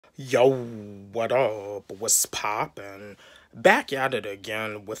Yo, what up? What's poppin'? Back at it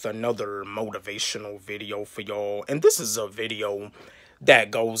again with another motivational video for y'all. And this is a video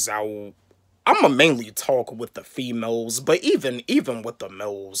that goes out. I'ma mainly talk with the females, but even with the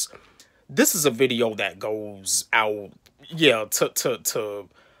males, this is a video that goes out, yeah,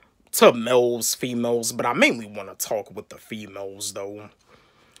 to males, females, but I mainly want to talk with the females though.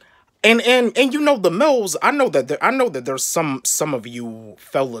 And you know the males, I know that there's some of you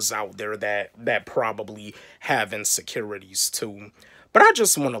fellas out there that probably have insecurities too. But I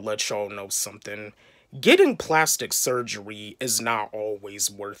just want to let y'all know something. Getting plastic surgery is not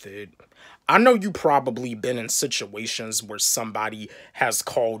always worth it. I know you probably been in situations where somebody has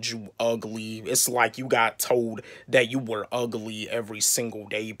called you ugly. It's like you got told that you were ugly every single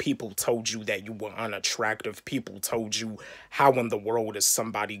day. People told you that you were unattractive. People told you, how in the world is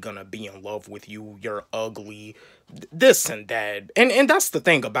somebody gonna be in love with you? You're ugly. This and that. And that's the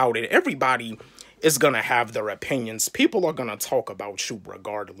thing about it. Everybody is gonna have their opinions. People are gonna talk about you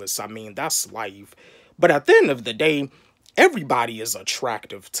regardless. I mean, that's life. But at the end of the day, everybody is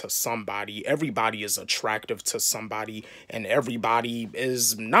attractive to somebody. Everybody is attractive to somebody, and everybody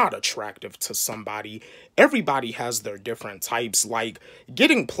is not attractive to somebody. Everybody has their different types. Like,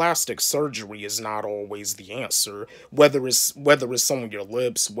 getting plastic surgery is not always the answer. Whether it's on your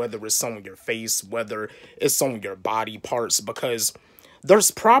lips, whether it's on your face, whether it's on your body parts, because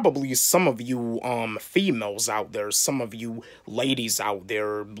there's probably some of you females out there, some of you ladies out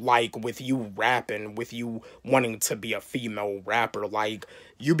there, like with you rapping, with you wanting to be a female rapper, like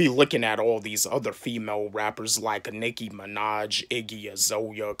you be looking at all these other female rappers like Nicki Minaj, Iggy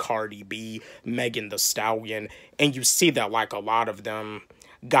Azalea, Cardi B, Megan Thee Stallion, and you see that like a lot of them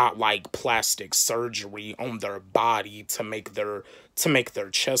got like plastic surgery on their body to make their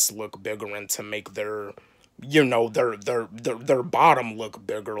chest look bigger and to make their, you know, their bottom look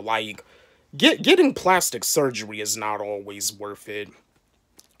bigger. Like, getting plastic surgery is not always worth it.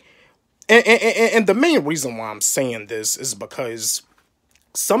 And the main reason why I'm saying this is because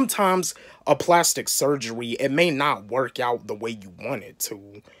sometimes a plastic surgery, it may not work out the way you want it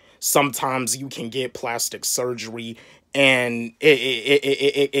to. Sometimes you can get plastic surgery and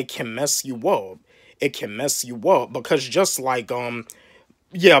it can mess you up. It can mess you up because just like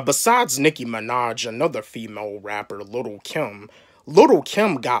yeah, besides Nicki Minaj, another female rapper, Little Kim. Little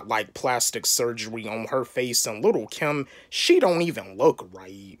Kim got like plastic surgery on her face, and Little Kim, she don't even look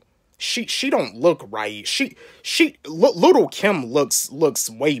right. She don't look right. Little Kim looks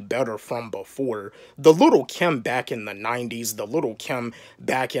way better from before. The Little Kim back in the 90s, the Little Kim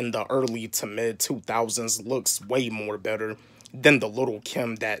back in the early to mid 2000s looks way more better than the Little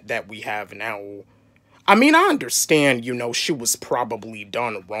Kim that we have now. I mean, I understand, you know, she was probably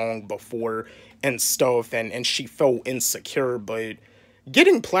done wrong before and stuff, and she felt insecure, but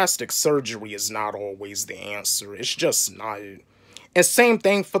getting plastic surgery is not always the answer. It's just not. And same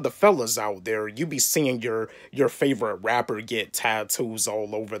thing for the fellas out there. You be seeing your favorite rapper get tattoos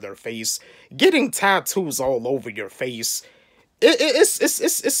all over their face. Getting tattoos all over your face,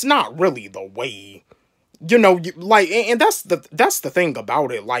 it's not really the way. You know, like, and that's the thing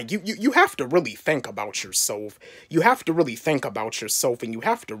about it. Like, you have to really think about yourself. You have to really think about yourself, and you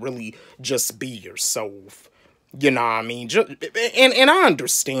have to really just be yourself. You know what I mean? And I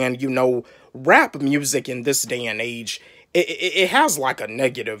understand, you know, rap music in this day and age, it has like a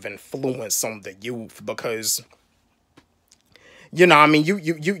negative influence on the youth because, you know, I mean,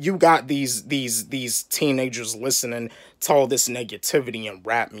 you got these teenagers listening to all this negativity in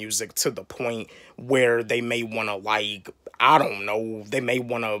rap music to the point where they may want to, like, I don't know, they may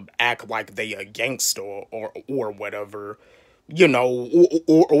want to act like they a gangster or whatever, you know,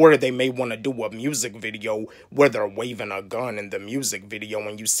 or they may want to do a music video where they're waving a gun in the music video,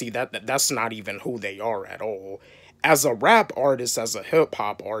 and you see that's not even who they are at all. As a rap artist, as a hip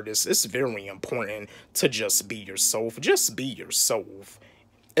hop artist, it's very important to just be yourself. Just be yourself.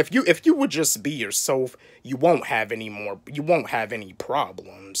 If you would just be yourself, you won't have any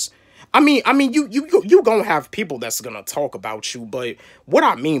problems. I mean, you gonna have people that's gonna talk about you, but what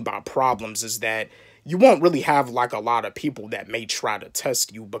I mean by problems is that you won't really have like a lot of people that may try to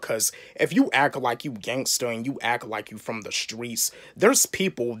test you, because if you act like you gangster and you act like you from the streets, there's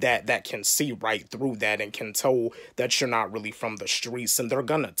people that can see right through that and can tell that you're not really from the streets, and they're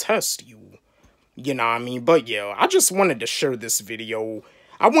gonna test you. You know what I mean? But yeah, I just wanted to share this video.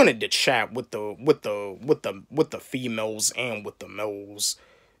 I wanted to chat with the females and with the males.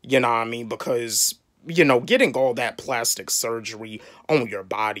 You know what I mean? Because, you know, getting all that plastic surgery on your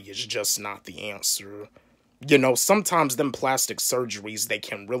body is just not the answer. You know, sometimes them plastic surgeries, they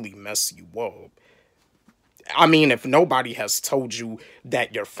can really mess you up. I mean, if nobody has told you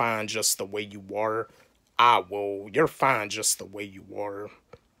that you're fine just the way you are, I will. You're fine just the way you are.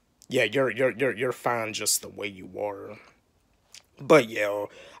 Yeah, you're fine just the way you are. But yeah,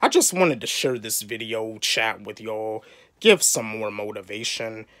 I just wanted to share this video, chat with y'all, give some more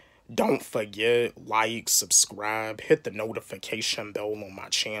motivation. Don't forget, like, subscribe, hit the notification bell on my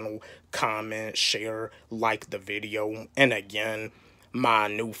channel, comment, share, like the video. And again, my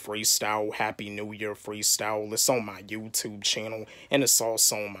new freestyle, Happy New Year freestyle, it's on my YouTube channel and it's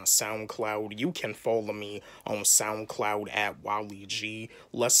also on my SoundCloud. You can follow me on SoundCloud at Wally G.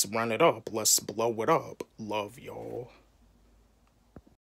 Let's run it up. Let's blow it up. Love y'all.